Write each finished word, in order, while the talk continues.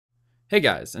Hey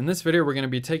guys, in this video we're going to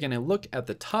be taking a look at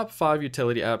the top 5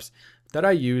 utility apps that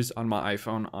I use on my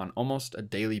iPhone on almost a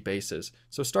daily basis.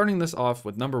 So starting this off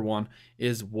with number 1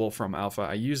 is Wolfram Alpha.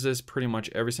 I use this pretty much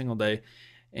every single day.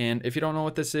 And if you don't know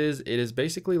what this is, it is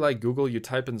basically like Google. You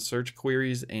type in search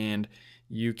queries and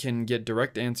you can get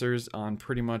direct answers on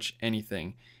pretty much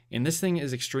anything. And this thing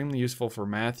is extremely useful for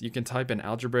math. You can type in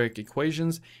algebraic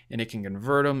equations and it can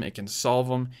convert them, it can solve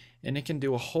them, and it can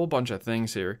do a whole bunch of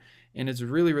things here. And it's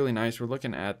really, really nice. We're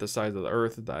looking at the size of the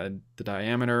Earth, the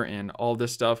diameter, and all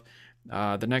this stuff.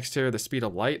 The next here, the speed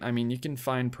of light. I mean, you can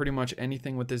find pretty much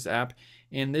anything with this app.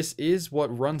 And this is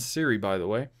what runs Siri, by the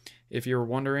way. If you're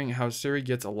wondering how Siri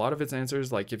gets a lot of its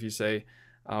answers, like if you say,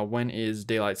 when is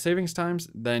daylight savings times,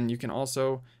 then you can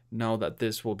also know that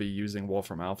this will be using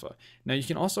Wolfram Alpha. Now you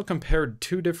can also compare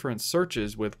 2 different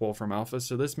searches with Wolfram Alpha,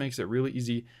 so this makes it really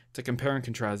easy to compare and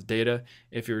contrast data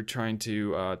if you're trying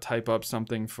to type up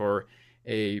something for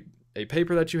a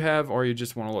paper that you have, or you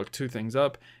just want to look 2 things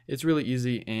up. It's really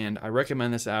easy, and I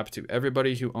recommend this app to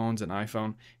everybody who owns an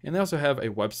iPhone. And they also have a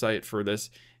website for this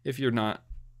if you're not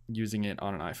using it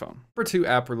on an iPhone. Number 2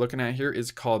 app we're looking at here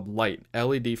is called Light,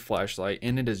 LED flashlight,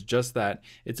 and it is just that.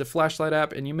 It's a flashlight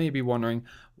app, and you may be wondering,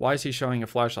 why is he showing a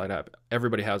flashlight app?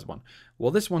 Everybody has one.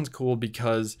 Well, this one's cool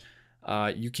because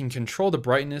you can control the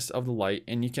brightness of the light,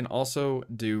 and you can also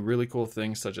do really cool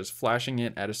things such as flashing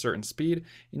it at a certain speed,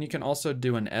 and you can also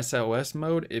do an SOS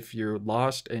mode if you're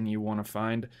lost and you want to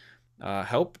find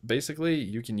help. Basically,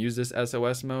 you can use this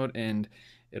SOS mode and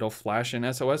it'll flash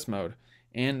in SOS mode.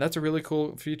 And that's a really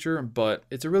cool feature, but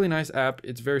it's a really nice app.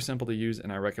 It's very simple to use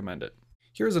and I recommend it.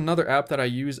 Here's another app that I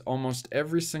use almost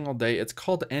every single day. It's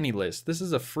called AnyList. This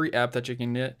is a free app that you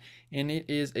can get, and it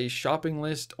is a shopping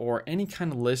list or any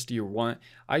kind of list you want.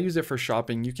 I use it for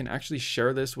shopping. You can actually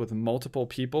share this with multiple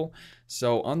people.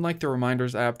 So unlike the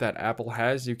reminders app that Apple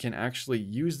has, you can actually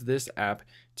use this app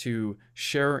to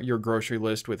share your grocery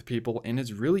list with people, and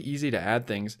it's really easy to add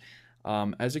things.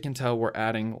 As you can tell, we're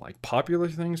adding like popular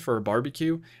things for a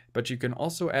barbecue, but you can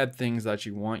also add things that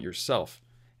you want yourself.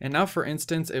 And now, for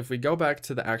instance, if we go back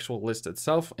to the actual list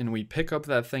itself and we pick up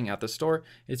that thing at the store,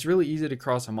 it's really easy to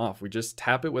cross them off. We just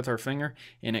tap it with our finger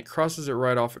and it crosses it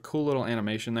right off. A cool little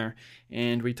animation there.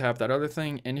 And we tap that other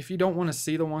thing. And if you don't want to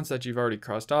see the ones that you've already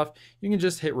crossed off, you can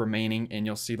just hit remaining and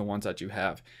you'll see the ones that you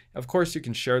have. Of course, you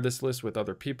can share this list with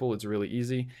other people. It's really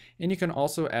easy. And you can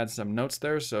also add some notes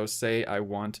there. So say I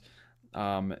want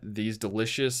these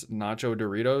delicious nacho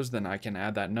Doritos, then I can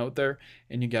add that note there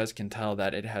and you guys can tell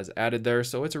that it has added there.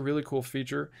 So it's a really cool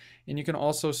feature, and you can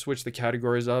also switch the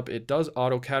categories up. It does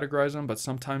auto categorize them, but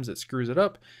sometimes it screws it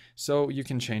up, so you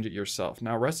can change it yourself.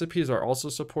 Now recipes are also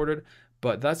supported,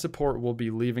 but that support will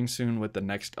be leaving soon with the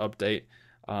next update.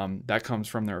 That comes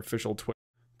from their official Twitter.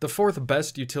 The 4th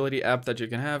best utility app that you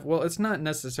can have, well, it's not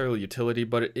necessarily utility,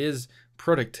 but it is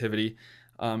productivity.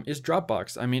 Is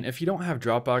Dropbox. I mean, if you don't have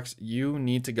Dropbox, you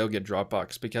need to go get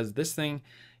Dropbox, because this thing,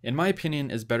 in my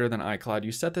opinion, is better than iCloud.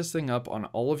 You set this thing up on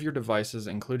all of your devices,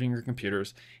 including your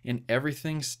computers, and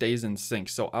everything stays in sync.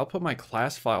 So I'll put my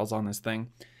class files on this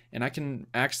thing, and I can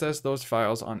access those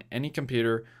files on any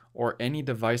computer or any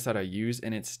device that I use,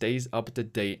 and it stays up to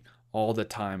date all the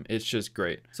time. It's just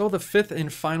great. So the 5th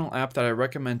and final app that I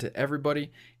recommend to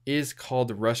everybody is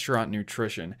called Restaurant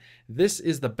Nutrition. This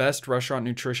is the best restaurant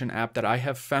nutrition app that I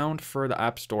have found for the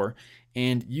App Store,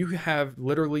 and you have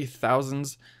literally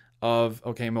thousands of,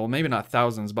 okay, well maybe not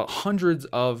thousands, but hundreds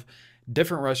of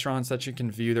different restaurants that you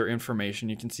can view their information.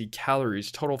 You can see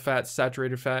calories, total fat,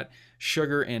 saturated fat,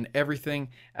 sugar, and everything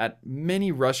at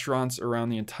many restaurants around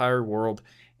the entire world.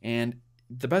 And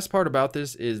the best part about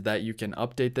this is that you can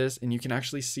update this and you can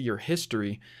actually see your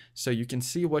history, so you can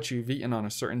see what you've eaten on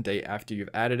a certain day after you've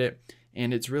added it.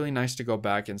 And it's really nice to go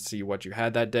back and see what you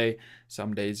had that day.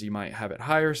 Some days you might have it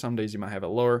higher, some days you might have it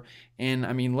lower. And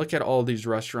I mean, look at all these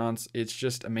restaurants. It's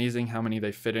just amazing how many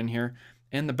they fit in here.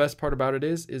 And the best part about it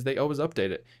is they always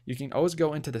update it. You can always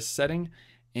go into the setting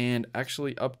and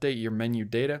actually update your menu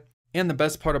data. And the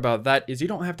best part about that is you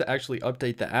don't have to actually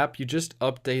update the app, you just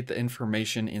update the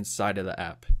information inside of the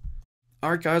app.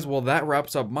 Alright guys, well that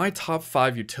wraps up my top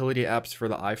 5 utility apps for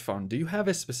the iPhone. Do you have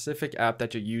a specific app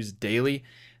that you use daily?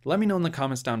 Let me know in the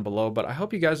comments down below, but I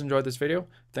hope you guys enjoyed this video.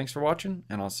 Thanks for watching,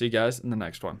 and I'll see you guys in the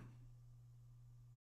next one.